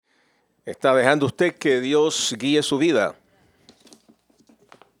¿Está dejando usted que Dios guíe su vida?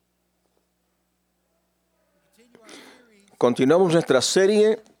 Continuamos nuestra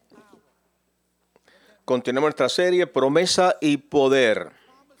serie. Promesa y poder.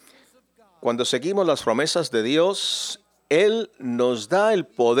 Cuando seguimos las promesas de Dios, Él nos da el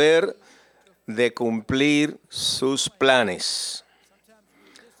poder de cumplir sus planes.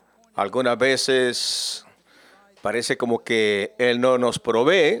 Algunas veces parece como que Él no nos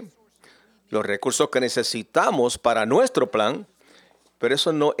provee los recursos que necesitamos para nuestro plan, pero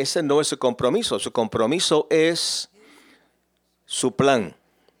ese no es su compromiso. Su compromiso es su plan,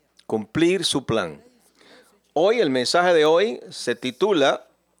 cumplir su plan. Hoy, el mensaje de hoy se titula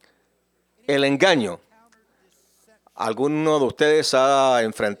El engaño. ¿Alguno de ustedes ha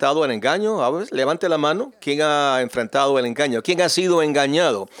enfrentado el engaño? A ver, levante la mano. ¿Quién ha enfrentado el engaño? ¿Quién ha sido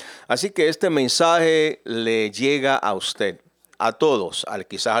engañado? Así que este mensaje le llega a usted, a todos,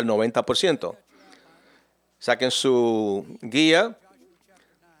 quizás al 90%. Saquen su guía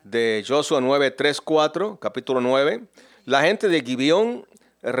de Josué 9:3-4, capítulo 9. La gente de Gibeón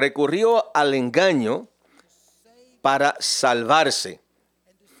recurrió al engaño para salvarse.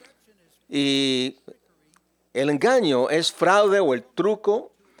 Y el engaño es fraude o el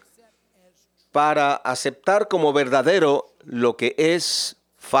truco para aceptar como verdadero lo que es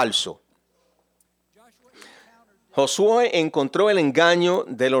falso. Josué encontró el engaño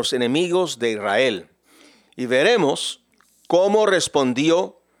de los enemigos de Israel y veremos cómo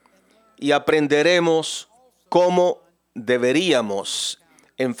respondió y aprenderemos cómo deberíamos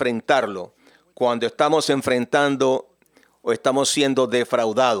enfrentarlo cuando estamos enfrentando o estamos siendo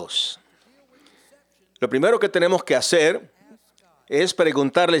defraudados. Lo primero que tenemos que hacer es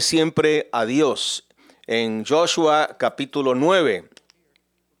preguntarle siempre a Dios. En Joshua capítulo 9,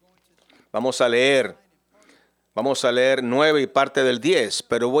 vamos a leer 9 y parte del 10,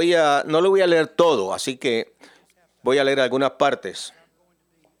 pero no lo voy a leer todo, así que voy a leer algunas partes.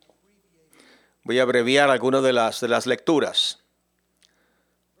 Voy a abreviar algunas de las lecturas.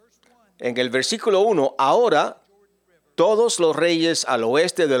 En el versículo 1, ahora todos los reyes al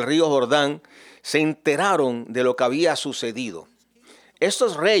oeste del río Jordán se enteraron de lo que había sucedido.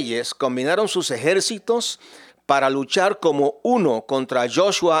 Estos reyes combinaron sus ejércitos para luchar como uno contra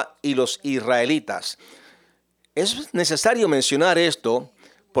Joshua y los israelitas. Es necesario mencionar esto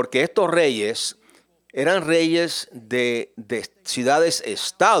porque estos reyes eran reyes de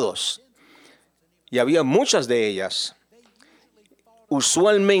ciudades-estados y había muchas de ellas.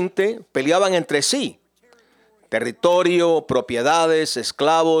 Usualmente peleaban entre sí. Territorio, propiedades,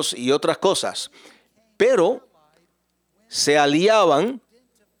 esclavos y otras cosas. Pero se aliaban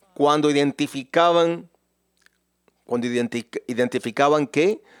cuando identificaban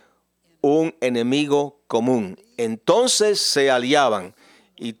que un enemigo común. Entonces se aliaban.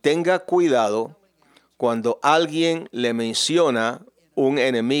 Y tenga cuidado cuando alguien le menciona un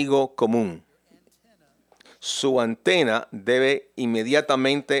enemigo común. Su antena debe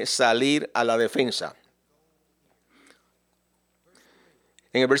inmediatamente salir a la defensa.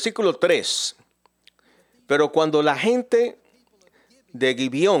 En el versículo 3, pero cuando la gente de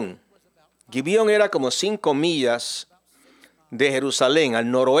Gibeón era como 5 millas de Jerusalén,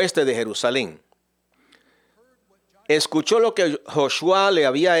 al noroeste de Jerusalén, escuchó lo que Josué le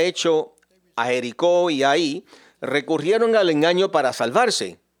había hecho a Jericó y ahí recurrieron al engaño para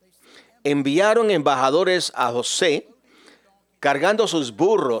salvarse. Enviaron embajadores a José cargando sus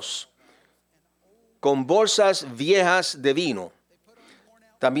burros con bolsas viejas de vino.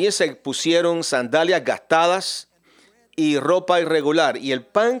 También se pusieron sandalias gastadas y ropa irregular, y el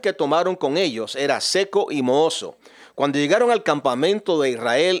pan que tomaron con ellos era seco y mohoso. Cuando llegaron al campamento de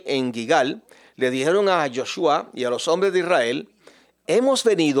Israel en Gilgal, le dijeron a Josué y a los hombres de Israel: hemos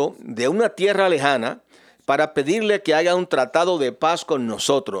venido de una tierra lejana para pedirle que haga un tratado de paz con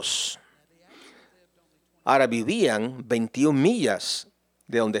nosotros. Ahora vivían 21 millas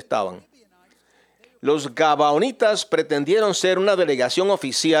de donde estaban. Los gabaonitas pretendieron ser una delegación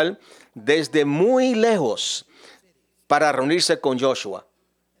oficial desde muy lejos para reunirse con Joshua.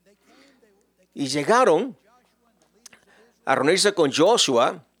 Y llegaron a reunirse con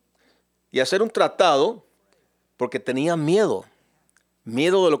Joshua y hacer un tratado porque tenían miedo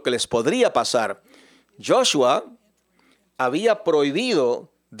de lo que les podría pasar. Joshua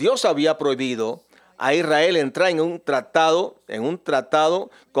Dios había prohibido a Israel entrar en un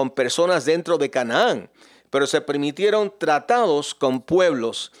tratado con personas dentro de Canaán, pero se permitieron tratados con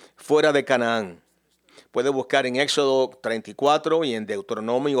pueblos fuera de Canaán. Puede buscar en Éxodo 34 y en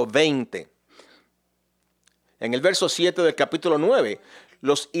Deuteronomio 20. En el verso 7 del capítulo 9,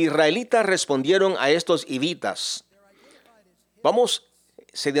 los israelitas respondieron a estos hivitas: vamos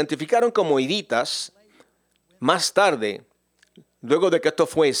se identificaron como hivitas más tarde, luego de que esto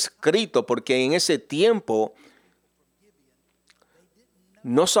fue escrito, porque en ese tiempo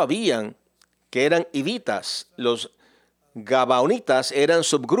no sabían que eran hivitas. Los gabaonitas eran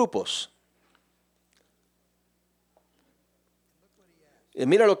subgrupos. Y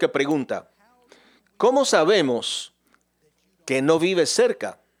mira lo que pregunta. ¿Cómo sabemos que no vives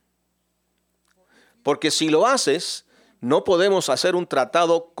cerca? Porque si lo haces, no podemos hacer un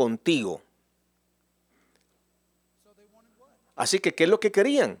tratado contigo. Así que, ¿qué es lo que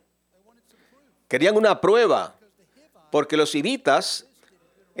querían? Querían una prueba, porque los hivitas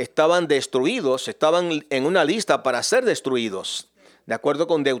estaban destruidos, estaban en una lista para ser destruidos, de acuerdo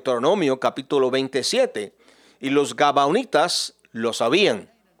con Deuteronomio capítulo 27. Y los gabaonitas lo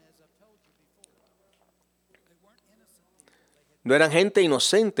sabían. No eran gente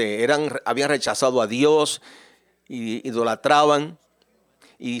inocente, habían rechazado a Dios, y idolatraban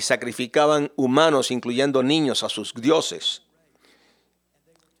y sacrificaban humanos, incluyendo niños, a sus dioses.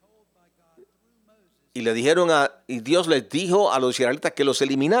 Y Dios les dijo a los israelitas que los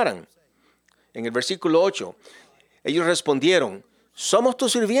eliminaran. En el versículo 8, ellos respondieron: somos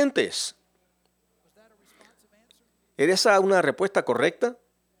tus sirvientes. ¿Era esa una respuesta correcta?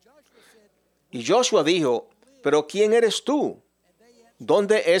 Y Joshua dijo: pero ¿quién eres tú?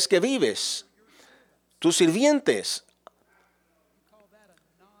 ¿Dónde es que vives? Tus sirvientes.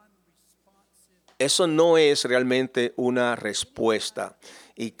 Eso no es realmente una respuesta.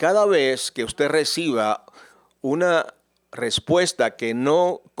 Y cada vez que usted reciba una respuesta que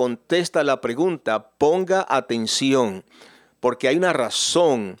no contesta la pregunta, ponga atención, porque hay una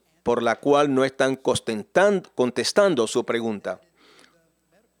razón por la cual no están contestando su pregunta.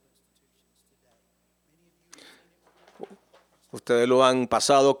 Ustedes lo han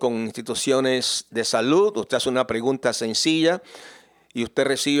pasado con instituciones de salud. Usted hace una pregunta sencilla y usted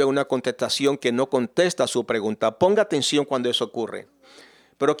recibe una contestación que no contesta su pregunta. Ponga atención cuando eso ocurre.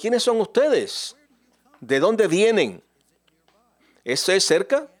 Pero ¿quiénes son ustedes? ¿De dónde vienen? ¿Eso es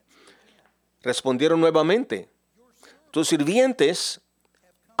cerca? Respondieron nuevamente: tus sirvientes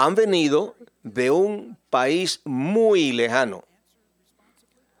han venido de un país muy lejano.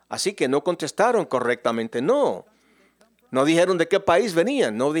 Así que no contestaron correctamente. No dijeron de qué país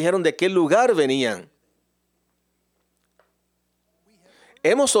venían, no dijeron de qué lugar venían.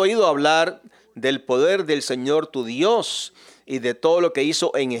 Hemos oído hablar del poder del Señor tu Dios y de todo lo que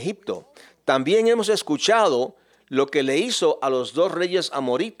hizo en Egipto. También hemos escuchado lo que le hizo a los 2 reyes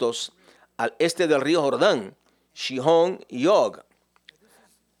amoritos al este del río Jordán, Sihón y Og.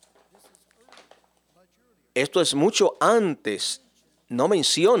 Esto es mucho antes. No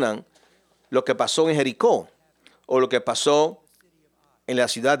mencionan lo que pasó en Jericó o lo que pasó en la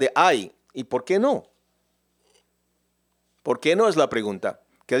ciudad de Ai. ¿Y por qué no? ¿Por qué no es la pregunta?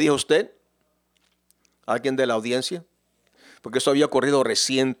 ¿Qué dijo usted? ¿Alguien de la audiencia? Porque eso había ocurrido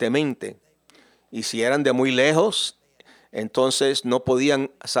recientemente. Y si eran de muy lejos, entonces no podían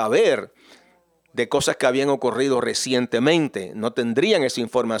saber de cosas que habían ocurrido recientemente. No tendrían esa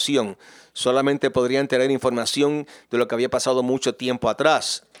información. Solamente podrían tener información de lo que había pasado mucho tiempo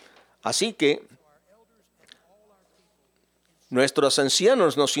atrás. Así que nuestros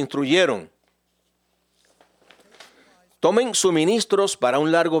ancianos nos instruyeron: tomen suministros para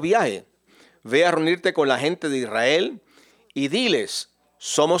un largo viaje. Ve a reunirte con la gente de Israel y diles: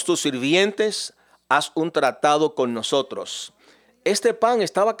 somos tus sirvientes, haz un tratado con nosotros. Este pan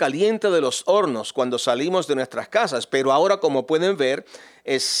estaba caliente de los hornos cuando salimos de nuestras casas, pero ahora, como pueden ver,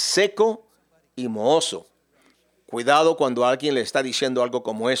 es seco y mohoso. Cuidado cuando alguien le está diciendo algo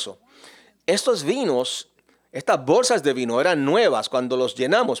como eso. Estos vinos, estas bolsas de vino eran nuevas cuando los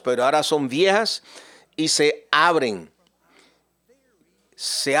llenamos, pero ahora son viejas y se abren.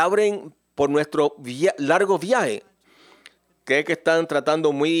 Se abren por nuestro largo viaje. ¿Cree que están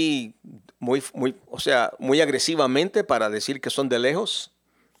tratando muy agresivamente para decir que son de lejos?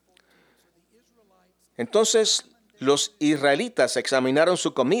 Entonces los israelitas examinaron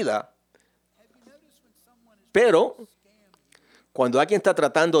su comida, pero cuando alguien está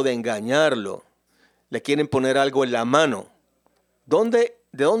tratando de engañarlo, le quieren poner algo en la mano. ¿De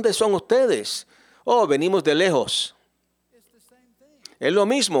dónde son ustedes? Oh, venimos de lejos. Es lo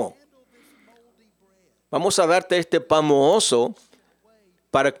mismo. Vamos a darte este pan mohoso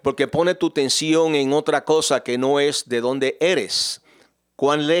porque pone tu atención en otra cosa que no es de dónde eres.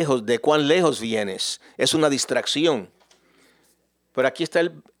 ¿De cuán lejos vienes? Es una distracción. Pero aquí está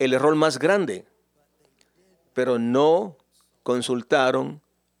el error más grande. Pero no consultaron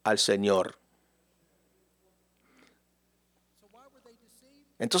al Señor.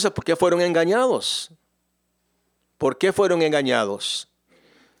 Entonces, ¿por qué fueron engañados? ¿Por qué fueron engañados?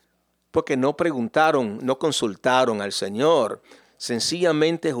 porque no preguntaron, no consultaron al Señor.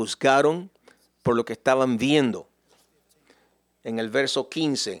 Sencillamente juzgaron por lo que estaban viendo. En el verso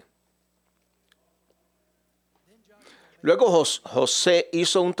 15. Luego José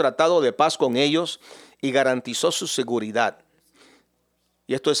hizo un tratado de paz con ellos y garantizó su seguridad.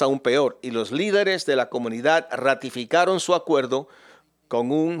 Y esto es aún peor. Y los líderes de la comunidad ratificaron su acuerdo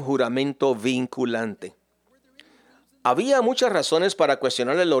con un juramento vinculante. ¿Había muchas razones para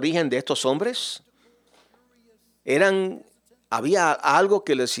cuestionar el origen de estos hombres? ¿Había algo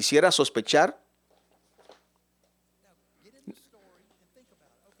que les hiciera sospechar?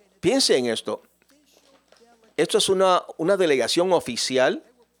 Piense en esto. Esto es una delegación oficial.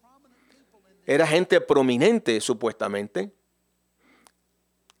 Era gente prominente, supuestamente.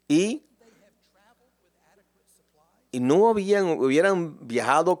 Y no hubieran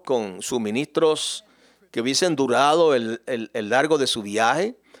viajado con suministros que hubiesen durado el largo de su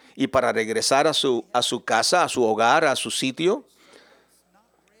viaje y para regresar a su casa, a su hogar, a su sitio.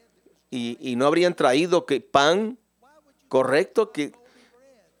 Y no habrían traído pan correcto.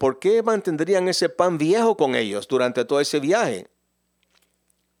 ¿Por qué mantendrían ese pan viejo con ellos durante todo ese viaje?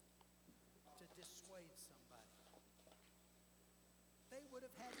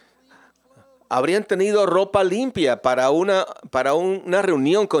 Habrían tenido ropa limpia para una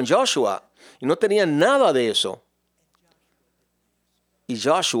reunión con Joshua y no tenían nada de eso. Y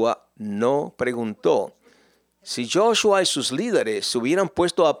Joshua no preguntó. Si Joshua y sus líderes se hubieran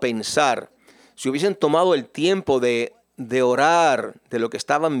puesto a pensar, si hubiesen tomado el tiempo de orar de lo que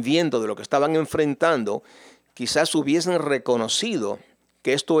estaban viendo, de lo que estaban enfrentando, quizás hubiesen reconocido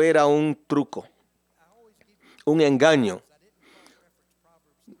que esto era un truco, un engaño.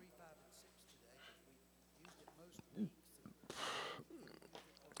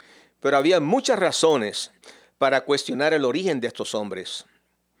 Pero había muchas razones para cuestionar el origen de estos hombres.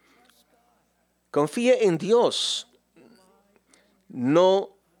 Confíe en Dios.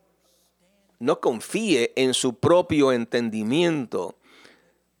 No confíe en su propio entendimiento.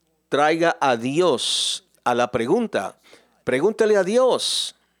 Traiga a Dios a la pregunta. Pregúntele a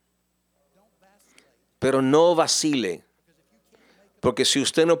Dios. Pero no vacile. Porque si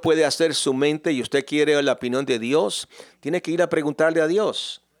usted no puede hacer su mente y usted quiere la opinión de Dios, tiene que ir a preguntarle a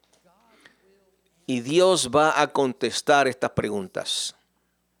Dios. Y Dios va a contestar estas preguntas.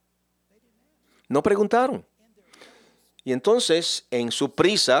 No preguntaron. Y entonces, en su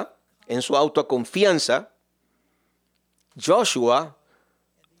prisa, en su autoconfianza, Joshua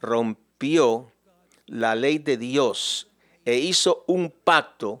rompió la ley de Dios e hizo un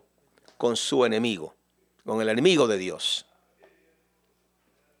pacto con su enemigo, con el enemigo de Dios.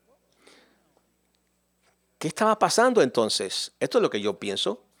 ¿Qué estaba pasando entonces? Esto es lo que yo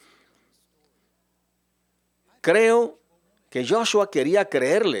pienso. Creo que Joshua quería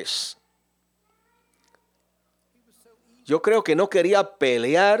creerles. Yo creo que no quería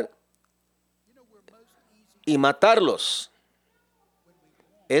pelear y matarlos.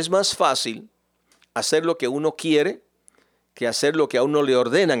 Es más fácil hacer lo que uno quiere que hacer lo que a uno le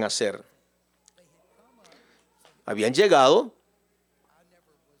ordenan hacer. Habían llegado.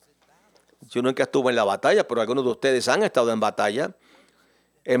 Yo nunca estuve en la batalla, pero algunos de ustedes han estado en batalla.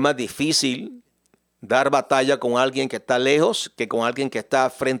 Es más difícil dar batalla con alguien que está lejos que con alguien que está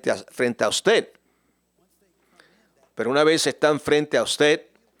frente a usted. Pero una vez están frente a usted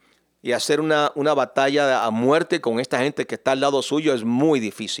y hacer una batalla a muerte con esta gente que está al lado suyo es muy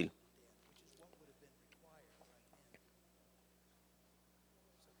difícil.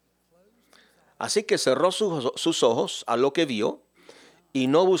 Así que cerró sus ojos a lo que vio y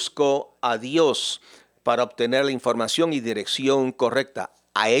no buscó a Dios para obtener la información y dirección correcta.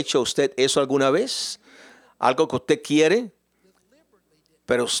 ¿Ha hecho usted eso alguna vez? Algo que usted quiere,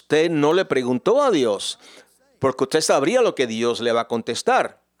 pero usted no le preguntó a Dios, porque usted sabría lo que Dios le va a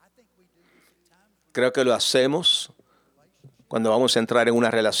contestar. Creo que lo hacemos cuando vamos a entrar en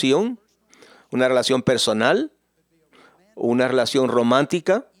una relación personal, una relación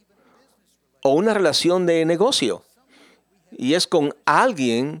romántica o una relación de negocio. Y es con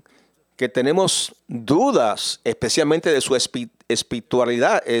alguien que tenemos dudas, especialmente de su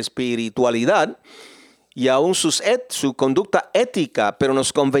espiritualidad y aún su conducta ética, pero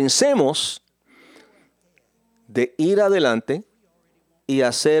nos convencemos de ir adelante y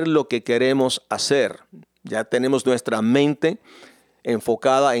hacer lo que queremos hacer. Ya tenemos nuestra mente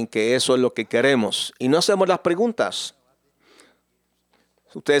enfocada en que eso es lo que queremos y no hacemos las preguntas.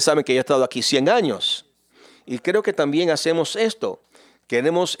 Ustedes saben que yo he estado aquí 100 años y creo que también hacemos esto.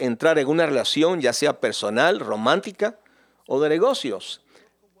 Queremos entrar en una relación, ya sea personal, romántica o de negocios.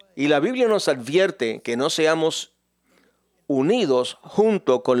 Y la Biblia nos advierte que no seamos unidos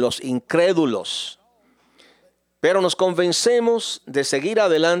junto con los incrédulos. Pero nos convencemos de seguir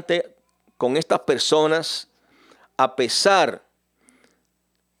adelante con estas personas a pesar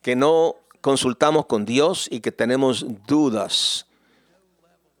que no consultamos con Dios y que tenemos dudas.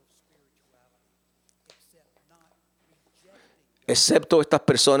 Excepto estas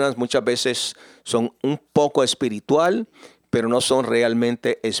personas muchas veces son un poco espiritual, pero no son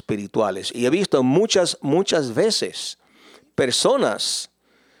realmente espirituales. Y he visto muchas veces personas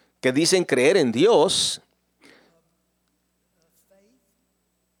que dicen creer en Dios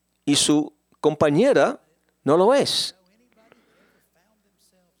y su compañera no lo es.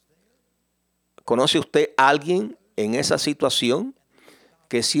 ¿Conoce usted a alguien en esa situación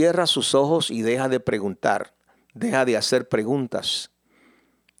que cierra sus ojos y deja de preguntar, deja de hacer preguntas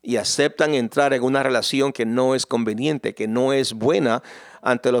y aceptan entrar en una relación que no es conveniente, que no es buena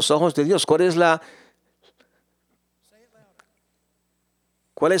ante los ojos de Dios?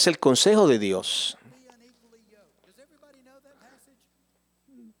 ¿Cuál es el consejo de Dios?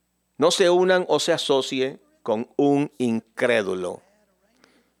 No se unan o se asocien con un incrédulo.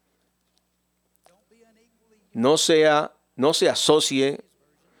 No se asocie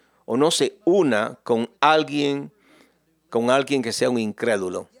o no se una con alguien que sea un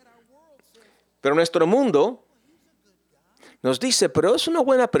incrédulo. Pero nuestro mundo nos dice, pero es una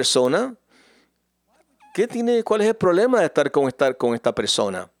buena persona. ¿Cuál es el problema de estar con esta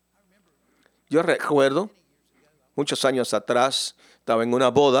persona? Yo recuerdo, muchos años atrás, estaba en una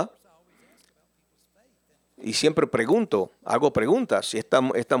boda y siempre hago preguntas. Y esta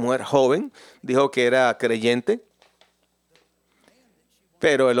mujer joven dijo que era creyente,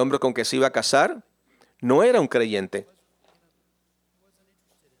 pero el hombre con que se iba a casar no era un creyente.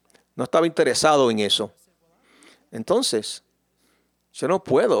 No estaba interesado en eso. Entonces, yo no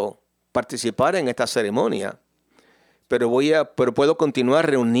puedo participar en esta ceremonia, pero puedo continuar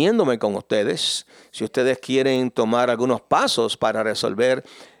reuniéndome con ustedes si ustedes quieren tomar algunos pasos para resolver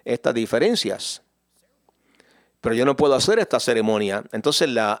estas diferencias. Pero yo no puedo hacer esta ceremonia. Entonces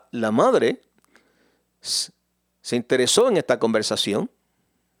la madre se interesó en esta conversación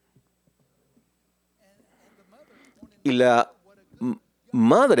y la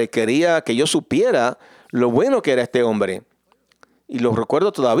madre quería que yo supiera lo bueno que era este hombre. Y lo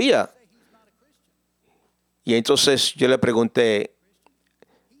recuerdo todavía. Y entonces yo le pregunté,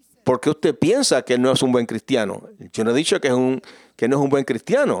 ¿por qué usted piensa que no es un buen cristiano? Yo no he dicho que no es un buen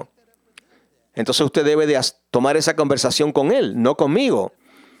cristiano. Entonces usted debe de tomar esa conversación con él, no conmigo.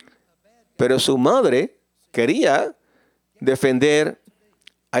 Pero su madre quería defender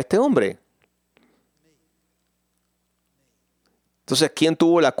a este hombre. Entonces, ¿quién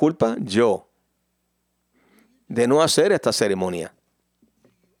tuvo la culpa? Yo, de no hacer esta ceremonia.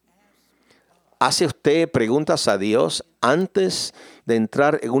 ¿Hace usted preguntas a Dios antes de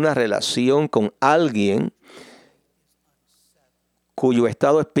entrar en una relación con alguien cuyo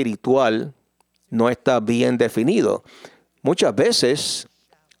estado espiritual no está bien definido? Muchas veces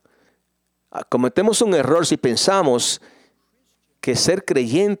cometemos un error si pensamos que ser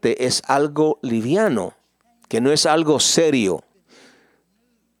creyente es algo liviano, que no es algo serio.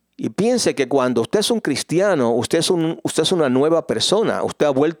 Y piense que cuando usted es un cristiano, usted es una nueva persona, usted ha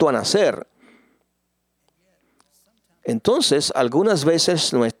vuelto a nacer. Entonces, algunas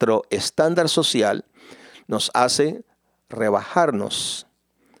veces nuestro estándar social nos hace rebajarnos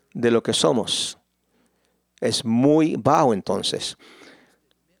de lo que somos. Es muy bajo entonces.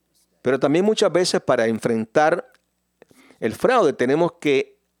 Pero también muchas veces para enfrentar el fraude tenemos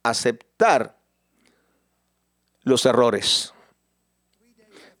que aceptar los errores.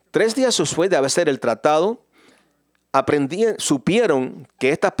 3 días después de hacer el tratado, supieron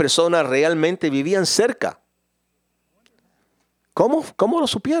que estas personas realmente vivían cerca. ¿Cómo lo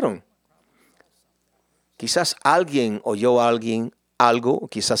supieron? Quizás alguien oyó algo,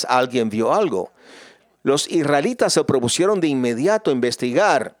 quizás alguien vio algo. Los israelitas se propusieron de inmediato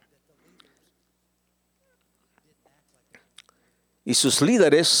investigar. Y sus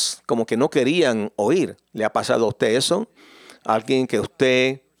líderes como que no querían oír. ¿Le ha pasado a usted eso? Alguien que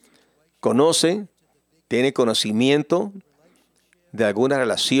usted conoce, tiene conocimiento de alguna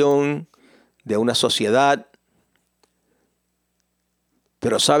relación, de una sociedad,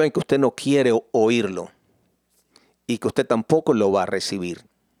 pero saben que usted no quiere oírlo y que usted tampoco lo va a recibir.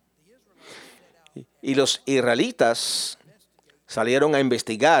 Y los israelitas salieron a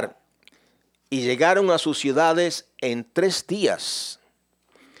investigar y llegaron a sus ciudades en 3 días.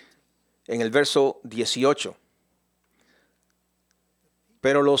 En el verso 18.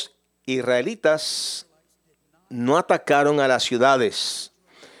 Pero los israelitas no atacaron a las ciudades,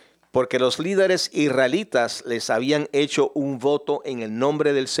 porque los líderes israelitas les habían hecho un voto en el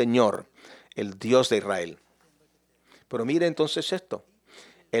nombre del Señor, el Dios de Israel. Pero mire entonces esto.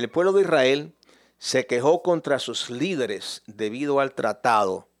 El pueblo de Israel se quejó contra sus líderes debido al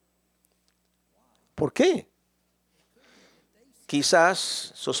tratado. ¿Por qué?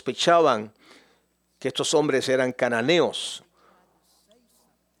 Quizás sospechaban que estos hombres eran cananeos,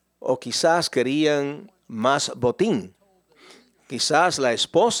 o quizás querían más botín. Quizás la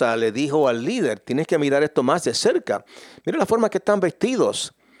esposa le dijo al líder: tienes que mirar esto más de cerca. Mira la forma que están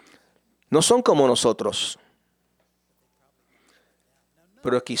vestidos. No son como nosotros.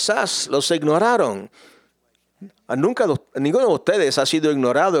 Pero quizás los ignoraron. Ninguno de ustedes ha sido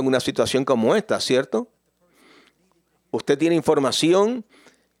ignorado en una situación como esta, ¿cierto? Usted tiene información,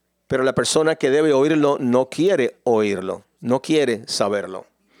 pero la persona que debe oírlo no quiere oírlo, no quiere saberlo.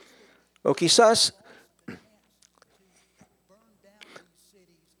 O quizás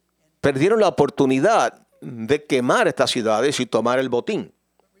perdieron la oportunidad de quemar estas ciudades y tomar el botín.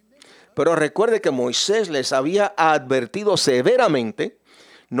 Pero recuerde que Moisés les había advertido severamente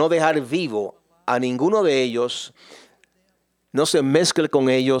no dejar vivo a ninguno de ellos, no se mezclen con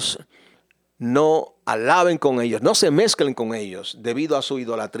ellos, no alaben con ellos, no se mezclen con ellos debido a su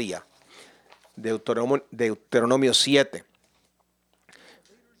idolatría. Deuteronomio 7.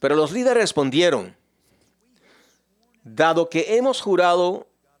 Pero los líderes respondieron: dado que hemos jurado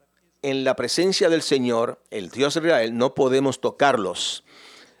en la presencia del Señor, el Dios de Israel, no podemos tocarlos.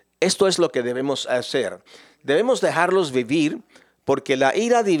 Esto es lo que debemos hacer. Debemos dejarlos vivir, porque la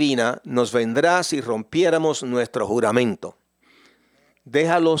ira divina nos vendrá si rompiéramos nuestro juramento.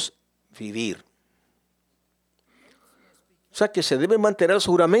 Déjalos vivir. O sea que se deben mantener los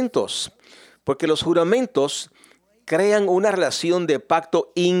juramentos, porque los juramentos crean una relación de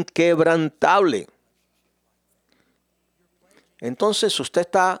pacto inquebrantable. Entonces usted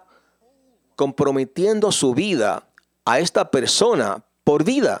está comprometiendo su vida a esta persona por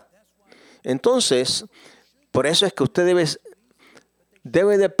vida. Entonces, por eso es que usted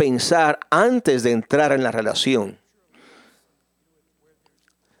debe de pensar antes de entrar en la relación.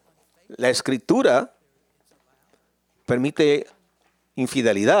 La Escritura permite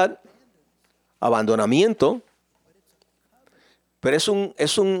infidelidad, abandonamiento, pero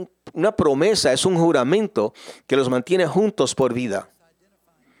es una promesa, es un juramento que los mantiene juntos por vida.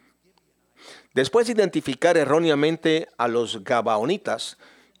 Después de identificar erróneamente a los gabaonitas,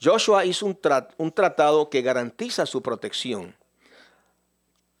 Joshua hizo un tratado que garantiza su protección.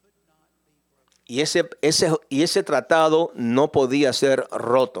 Y ese tratado no podía ser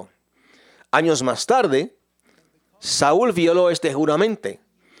roto. Años más tarde, Saúl violó este juramento,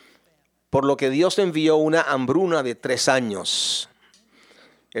 por lo que Dios envió una hambruna de 3 años.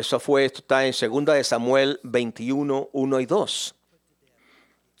 Esto está en 2 de Samuel 21, 1 y 2.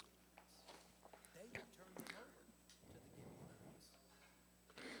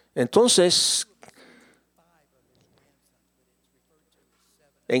 Entonces,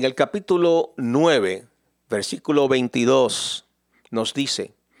 en el capítulo 9, versículo 22, nos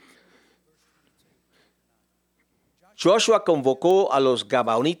dice: Joshua convocó a los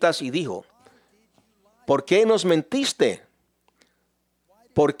gabaonitas y dijo: ¿por qué nos mentiste?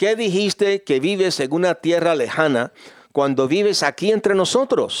 ¿Por qué dijiste que vives en una tierra lejana cuando vives aquí entre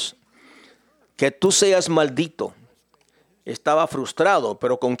nosotros? Que tú seas maldito. Estaba frustrado,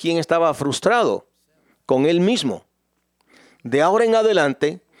 pero ¿con quién estaba frustrado? Con él mismo. De ahora en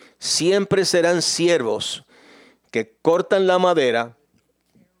adelante, siempre serán siervos que cortan la madera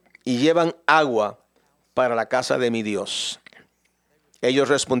y llevan agua para la casa de mi Dios. Ellos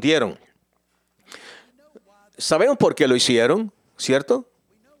respondieron: sabemos por qué lo hicieron, ¿cierto?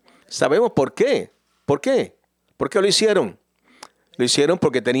 Sabemos por qué. ¿Por qué? ¿Por qué lo hicieron? Lo hicieron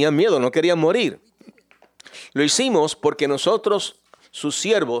porque tenían miedo, no querían morir. Lo hicimos porque nosotros, sus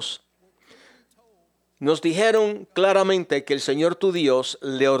siervos, nos dijeron claramente que el Señor tu Dios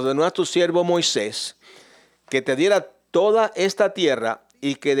le ordenó a tu siervo Moisés que te diera toda esta tierra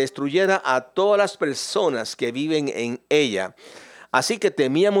y que destruyera a todas las personas que viven en ella. Así que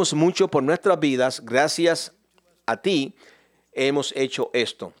temíamos mucho por nuestras vidas. Gracias a ti hemos hecho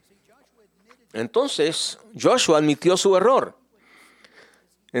esto. Entonces Joshua admitió su error.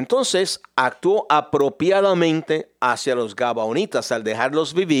 Entonces actuó apropiadamente hacia los gabaonitas al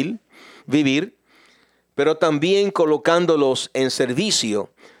dejarlos vivir, pero también colocándolos en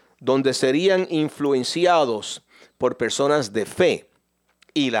servicio, donde serían influenciados por personas de fe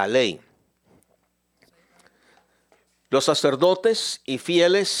y la ley. Los sacerdotes y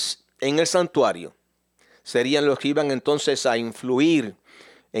fieles en el santuario serían los que iban entonces a influir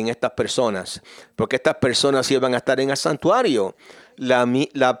en estas personas, porque estas personas iban a estar en el santuario.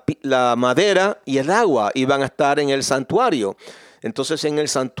 la madera y el agua iban a estar en el santuario. Entonces en el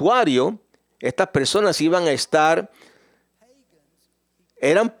santuario estas personas iban a estar,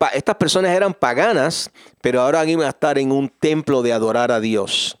 estas personas eran paganas, pero ahora iban a estar en un templo de adorar a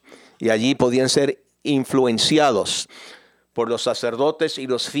Dios. Y allí podían ser influenciados por los sacerdotes y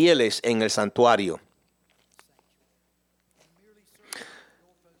los fieles en el santuario.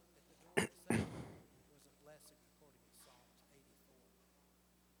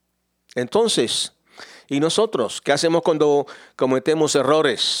 Entonces, ¿y nosotros qué hacemos cuando cometemos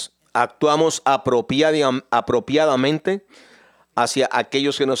errores? ¿Actuamos apropiadamente hacia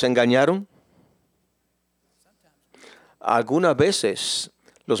aquellos que nos engañaron? Algunas veces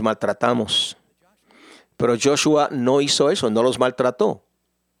los maltratamos, pero Joshua no hizo eso, no los maltrató.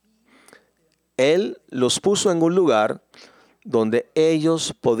 Él los puso en un lugar donde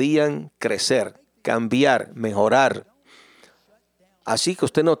ellos podían crecer, cambiar, mejorar. Así que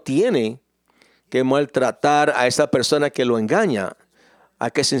usted no tiene que maltratar a esa persona que lo engaña.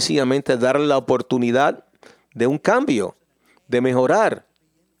 Hay que sencillamente darle la oportunidad de un cambio, de mejorar,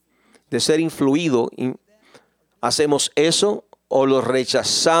 de ser influido. ¿Hacemos eso o lo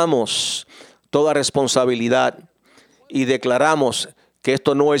rechazamos toda responsabilidad y declaramos que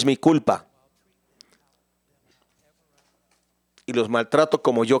esto no es mi culpa y los maltrato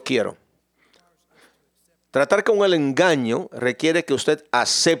como yo quiero? Tratar con el engaño requiere que usted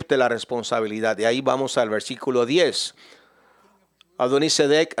acepte la responsabilidad. De ahí vamos al versículo 10.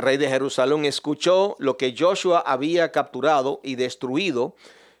 Adonisedec, rey de Jerusalén, escuchó lo que Joshua había capturado y destruido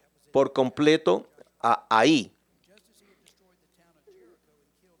por completo a Ai,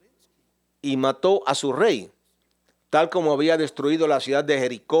 y mató a su rey, tal como había destruido la ciudad de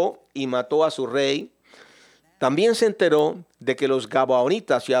Jericó y mató a su rey. También se enteró de que los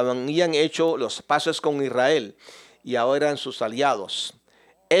gabaonitas ya habían hecho los paces con Israel y ahora eran sus aliados.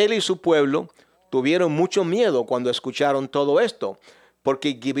 Él y su pueblo tuvieron mucho miedo cuando escucharon todo esto,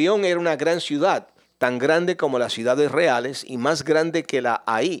 porque Gibeón era una gran ciudad, tan grande como las ciudades reales y más grande que la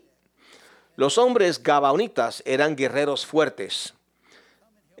Ai. Los hombres gabaonitas eran guerreros fuertes.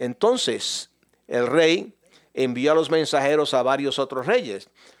 Entonces el rey envió a los mensajeros a varios otros reyes.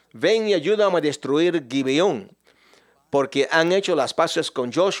 Ven y ayúdame a destruir Gibeón, porque han hecho las paces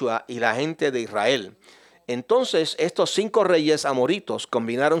con Joshua y la gente de Israel. Entonces estos 5 reyes amoritos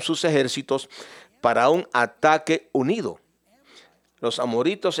combinaron sus ejércitos para un ataque unido. Los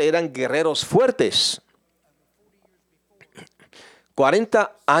amoritos eran guerreros fuertes.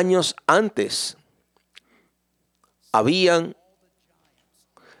 40 años antes habían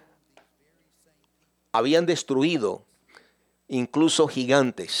destruido incluso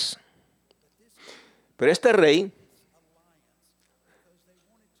gigantes. Pero este rey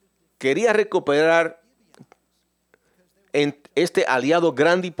quería recuperar este aliado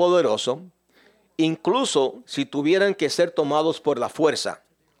grande y poderoso, incluso si tuvieran que ser tomados por la fuerza.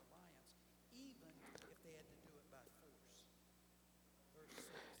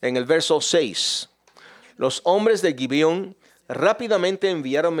 En el verso 6, los hombres de Gibeón rápidamente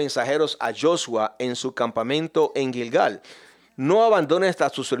enviaron mensajeros a Joshua en su campamento en Gilgal. No abandones a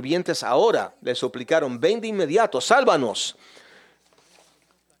tus sirvientes ahora, le suplicaron, ven de inmediato, sálvanos,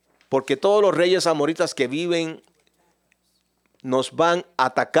 porque todos los reyes amoritas que viven nos van a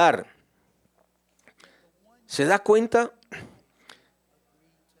atacar. ¿Se da cuenta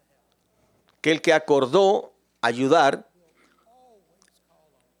que el que acordó ayudar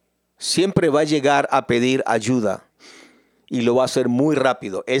siempre va a llegar a pedir ayuda? Y lo va a hacer muy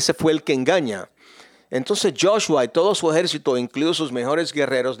rápido. Ese fue el que engaña. Entonces Joshua y todo su ejército, incluidos sus mejores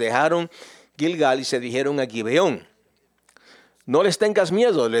guerreros, dejaron Gilgal y se dirigieron a Gibeón. No les tengas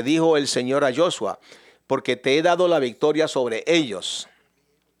miedo, le dijo el Señor a Joshua, porque te he dado la victoria sobre ellos.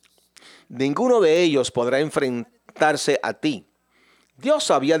 Ninguno de ellos podrá enfrentarse a ti.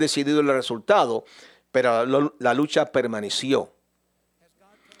 Dios había decidido el resultado, pero la lucha permaneció.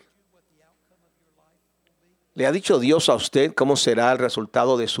 ¿Le ha dicho Dios a usted cómo será el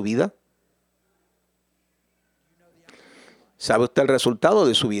resultado de su vida? ¿Sabe usted el resultado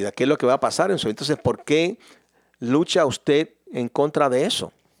de su vida? ¿Qué es lo que va a pasar en su vida? Entonces, ¿por qué lucha usted en contra de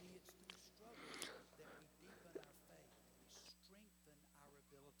eso?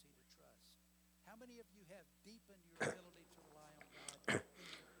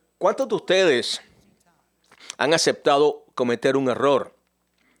 ¿Cuántos de ustedes han aceptado cometer un error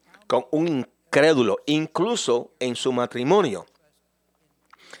con un incrédulo, incluso en su matrimonio?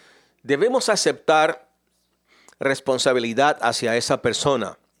 Debemos aceptar responsabilidad hacia esa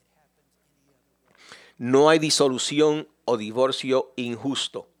persona. No hay disolución o divorcio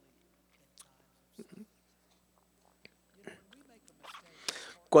injusto.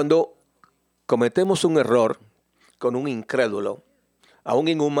 Cuando cometemos un error con un incrédulo, aún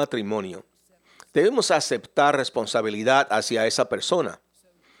en un matrimonio, debemos aceptar responsabilidad hacia esa persona.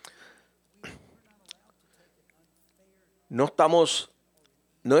 No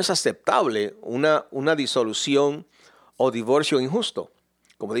es aceptable una disolución o divorcio injusto,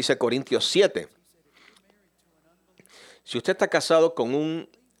 como dice Corintios 7. Si usted está casado con un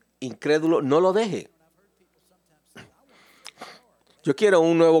incrédulo, no lo deje. Yo quiero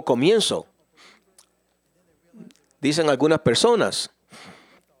un nuevo comienzo, dicen algunas personas.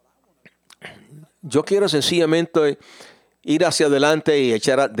 Yo quiero sencillamente ir hacia adelante y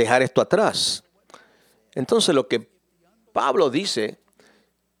dejar esto atrás. Entonces lo que Pablo dice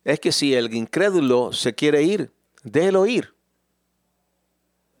es que si el incrédulo se quiere ir, déjelo ir.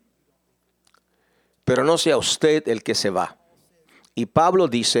 Pero no sea usted el que se va. Y Pablo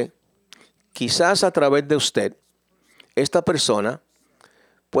dice, quizás a través de usted, esta persona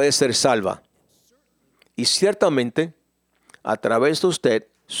puede ser salva. Y ciertamente, a través de usted,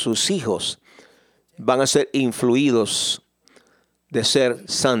 sus hijos van a ser influidos de ser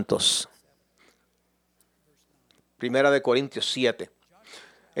santos. Primera de Corintios 7.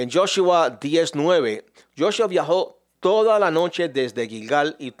 En Joshua 10:9, Joshua viajó toda la noche desde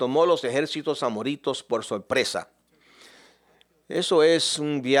Gilgal y tomó los ejércitos amoritos por sorpresa. Eso es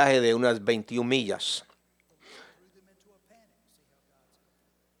un viaje de unas 21 millas.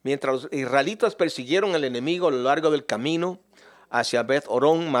 Mientras los israelitas persiguieron al enemigo a lo largo del camino hacia Beth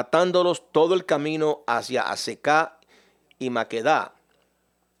Orón, matándolos todo el camino hacia Azekah y Maquedá.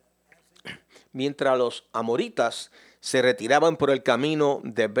 Mientras los amoritas se retiraban por el camino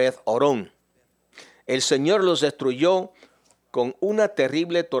de Beth Orón, el Señor los destruyó con una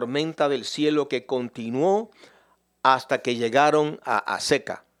terrible tormenta del cielo que continuó hasta que llegaron a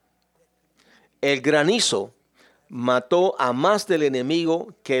Azekah. El granizo mató a más del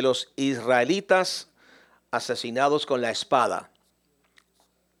enemigo que los israelitas asesinados con la espada.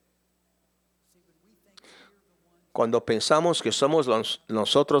 Cuando pensamos que somos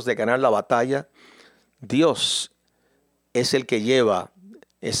nosotros de ganar la batalla, Dios es el que lleva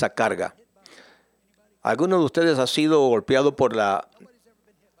esa carga. ¿Alguno de ustedes ha sido golpeado por la...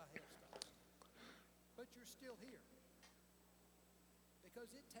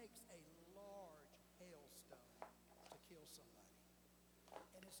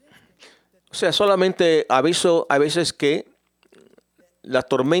 O sea, solamente aviso a veces que las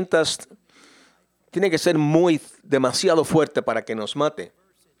tormentas tienen que ser demasiado fuerte para que nos mate.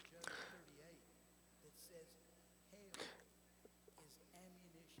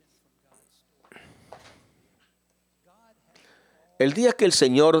 El día que el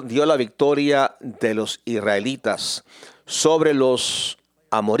Señor dio la victoria de los israelitas sobre los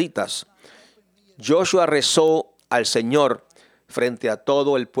amoritas, Joshua rezó al Señor frente a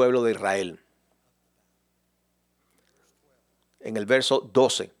todo el pueblo de Israel. En el verso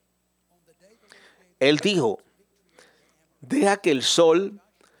 12, él dijo, deja que el sol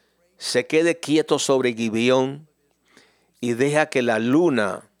se quede quieto sobre Gibeón y deja que la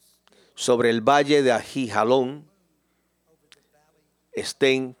luna sobre el valle de Ajijalón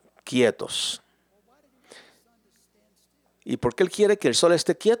estén quietos. ¿Y por qué él quiere que el sol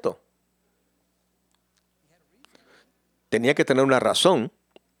esté quieto? Tenía que tener una razón.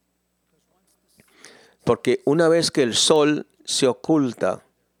 Porque una vez que el sol se oculta,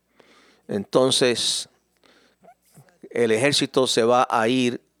 entonces el ejército se va a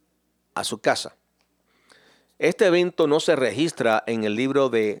ir a su casa. Este evento no se registra en el libro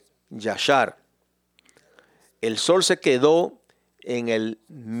de Yashar. El sol se quedó en el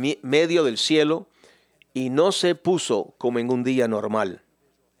medio del cielo y no se puso como en un día normal.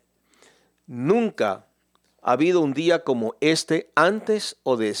 Nunca ha habido un día como este antes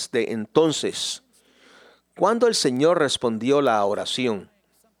o desde entonces, cuando el Señor respondió la oración.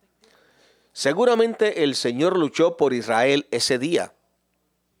 Seguramente el Señor luchó por Israel ese día.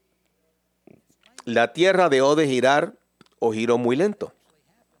 La tierra dejó de girar o giró muy lento.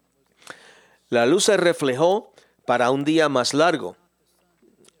 La luz se reflejó para un día más largo.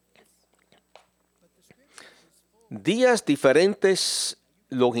 Días diferentes,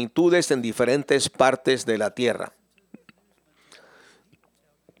 longitudes en diferentes partes de la tierra.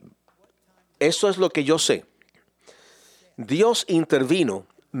 Eso es lo que yo sé. Dios intervino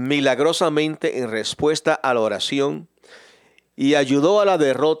milagrosamente en respuesta a la oración y ayudó a la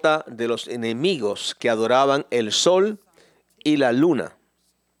derrota de los enemigos que adoraban el sol y la luna.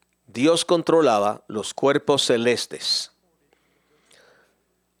 Dios controlaba los cuerpos celestes.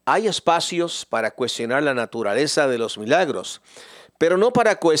 Hay espacios para cuestionar la naturaleza de los milagros, pero no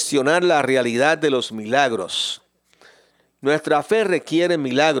para cuestionar la realidad de los milagros. Nuestra fe requiere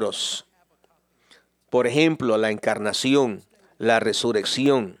milagros. Por ejemplo, la encarnación, la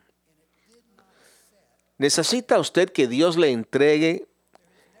resurrección. ¿Necesita usted que Dios le entregue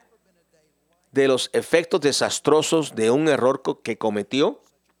de los efectos desastrosos de un error que cometió?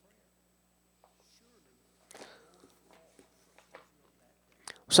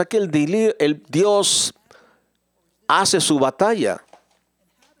 O sea que el Dios hace su batalla.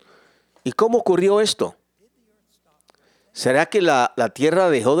 ¿Y cómo ocurrió esto? ¿Será que la tierra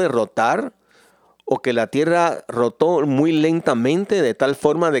dejó de rotar? ¿O que la tierra rotó muy lentamente de tal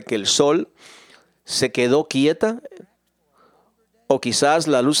forma de que el sol se quedó quieta? ¿O quizás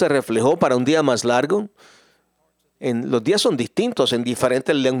la luz se reflejó para un día más largo? Los días son distintos en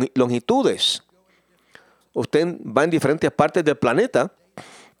diferentes longitudes. Usted va en diferentes partes del planeta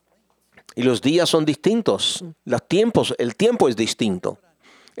y los días son distintos. El tiempo es distinto.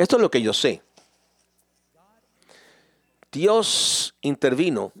 Esto es lo que yo sé. Dios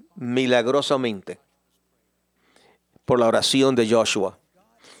intervino milagrosamente por la oración de Joshua.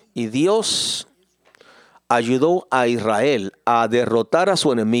 Y Dios ayudó a Israel a derrotar a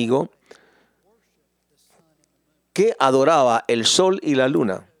su enemigo que adoraba el sol y la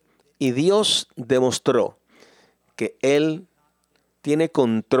luna. Y Dios demostró que Él tiene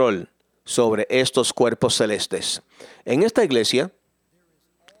control sobre estos cuerpos celestes. En esta iglesia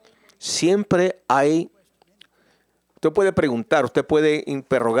siempre hay, usted puede preguntar, usted puede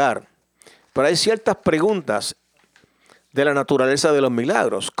interrogar, pero hay ciertas preguntas de la naturaleza de los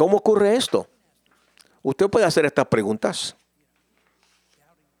milagros. ¿Cómo ocurre esto? Usted puede hacer estas preguntas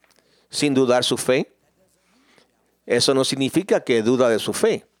sin dudar su fe. Eso no significa que duda de su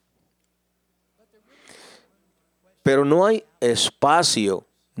fe. Pero no hay espacio,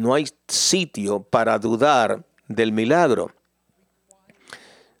 no hay sitio para dudar del milagro.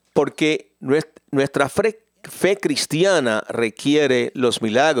 Porque nuestra fe cristiana requiere los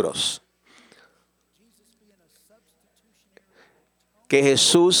milagros. Que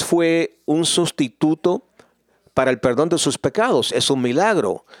Jesús fue un sustituto para el perdón de sus pecados es un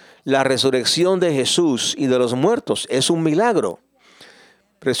milagro. La resurrección de Jesús y de los muertos es un milagro.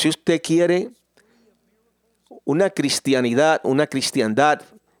 Pero si usted quiere una cristiandad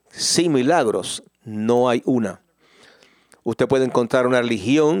sin milagros, no hay una. Usted puede encontrar una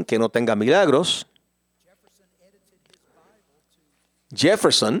religión que no tenga milagros.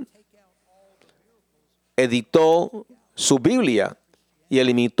 Jefferson editó su Biblia y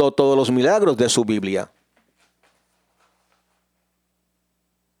eliminó todos los milagros de su Biblia.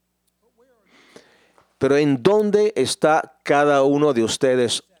 Pero ¿en dónde está cada uno de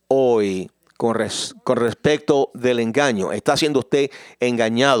ustedes hoy con respecto del engaño? ¿Está siendo usted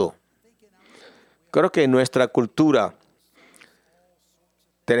engañado? Creo que en nuestra cultura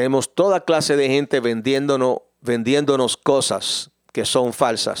tenemos toda clase de gente vendiéndonos cosas que son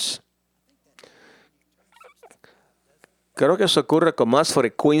falsas. Creo que eso ocurre con más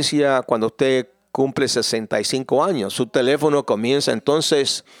frecuencia cuando usted cumple 65 años. Su teléfono comienza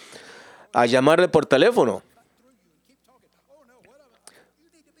entonces a llamarle por teléfono.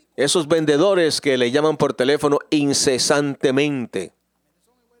 Esos vendedores que le llaman por teléfono incesantemente.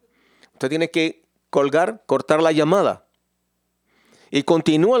 Usted tiene que cortar la llamada. Y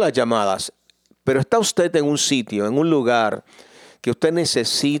continúa las llamadas. Pero está usted en un sitio, en un lugar que usted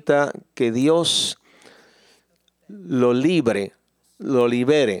necesita que Dios lo libere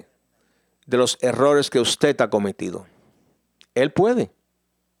de los errores que usted ha cometido. Él puede.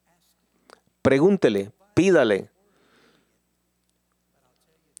 Pregúntele, pídale.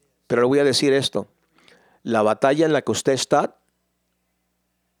 Pero le voy a decir esto. La batalla en la que usted está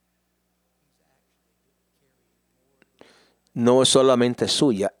no es solamente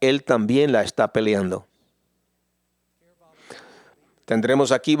suya. Él también la está peleando.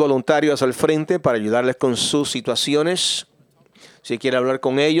 Tendremos aquí voluntarios al frente para ayudarles con sus situaciones. Si quiere hablar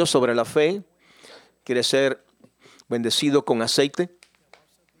con ellos sobre la fe, quiere ser bendecido con aceite.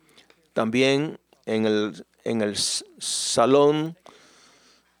 También en el salón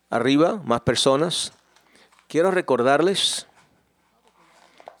arriba, más personas. Quiero recordarles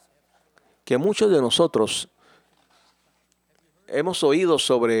que muchos de nosotros hemos oído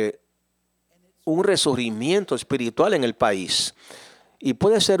sobre un resurgimiento espiritual en el país. Y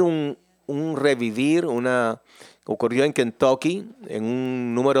puede ser un revivir, ocurrió en Kentucky, en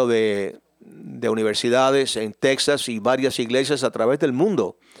un número de universidades, en Texas y varias iglesias a través del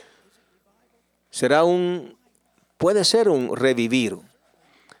mundo. Puede ser un revivir.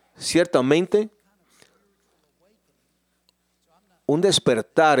 Ciertamente, un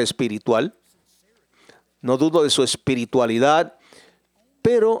despertar espiritual. No dudo de su espiritualidad,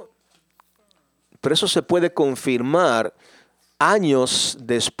 pero eso se puede confirmar años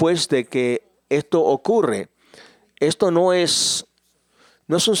después de que esto ocurre. Esto no es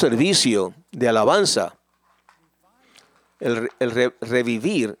un servicio de alabanza. El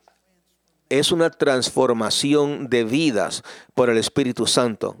revivir es una transformación de vidas por el Espíritu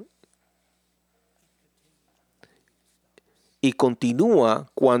Santo. Y continúa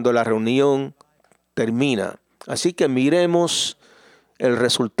cuando la reunión termina. Así que miremos el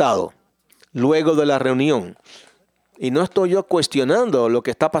resultado luego de la reunión. Y no estoy yo cuestionando lo que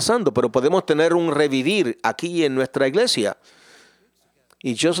está pasando, pero podemos tener un revivir aquí en nuestra iglesia.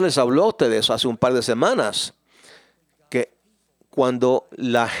 Y Dios les habló a ustedes hace un par de semanas, que cuando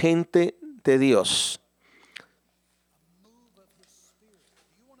la gente de Dios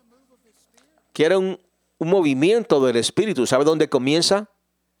quiere un movimiento del Espíritu, ¿sabe dónde comienza?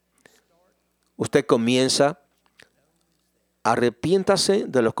 Usted comienza, arrepiéntase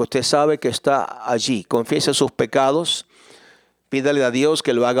de lo que usted sabe que está allí. Confiese sus pecados. Pídale a Dios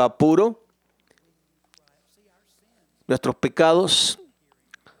que lo haga puro. Nuestros pecados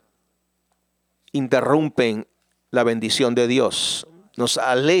interrumpen la bendición de Dios. Nos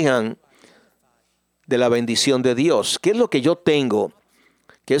alejan de la bendición de Dios. ¿Qué es lo que yo tengo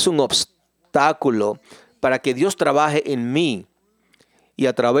que es un obstáculo para que Dios trabaje en mí y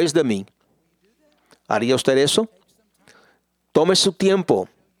a través de mí? ¿Haría usted eso? Tome su tiempo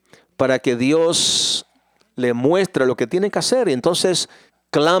para que Dios le muestre lo que tiene que hacer. Y entonces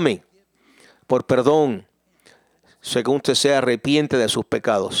clame por perdón, según usted se arrepiente de sus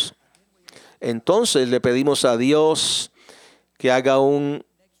pecados. Entonces le pedimos a Dios que haga un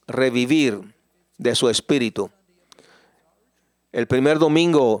revivir de su espíritu. El primer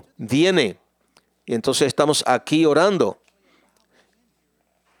domingo viene y entonces estamos aquí orando.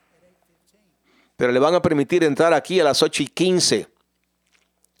 Pero le van a permitir entrar aquí a las 8:15.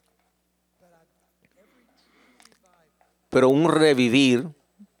 Pero un revivir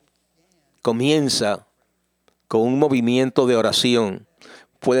comienza con un movimiento de oración.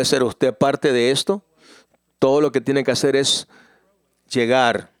 ¿Puede ser usted parte de esto? Todo lo que tiene que hacer es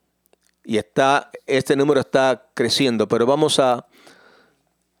llegar. Y este número está creciendo. Pero vamos a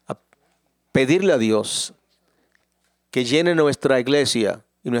pedirle a Dios que llene nuestra iglesia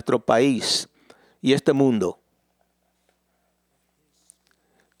y nuestro país y este mundo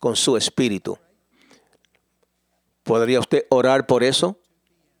con su espíritu. ¿Podría usted orar por eso?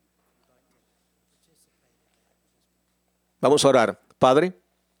 Vamos a orar. Padre,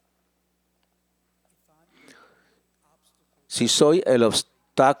 si soy el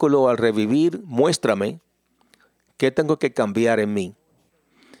obstáculo al revivir, muéstrame qué tengo que cambiar en mí.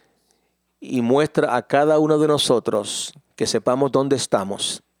 Y muestra a cada uno de nosotros que sepamos dónde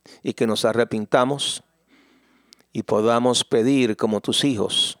estamos y que nos arrepintamos y podamos pedir como tus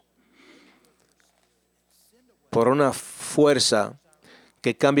hijos por una fuerza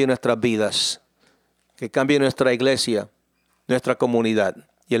que cambie nuestras vidas, que cambie nuestra iglesia, nuestra comunidad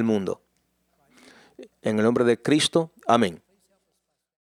y el mundo. En el nombre de Cristo, amén.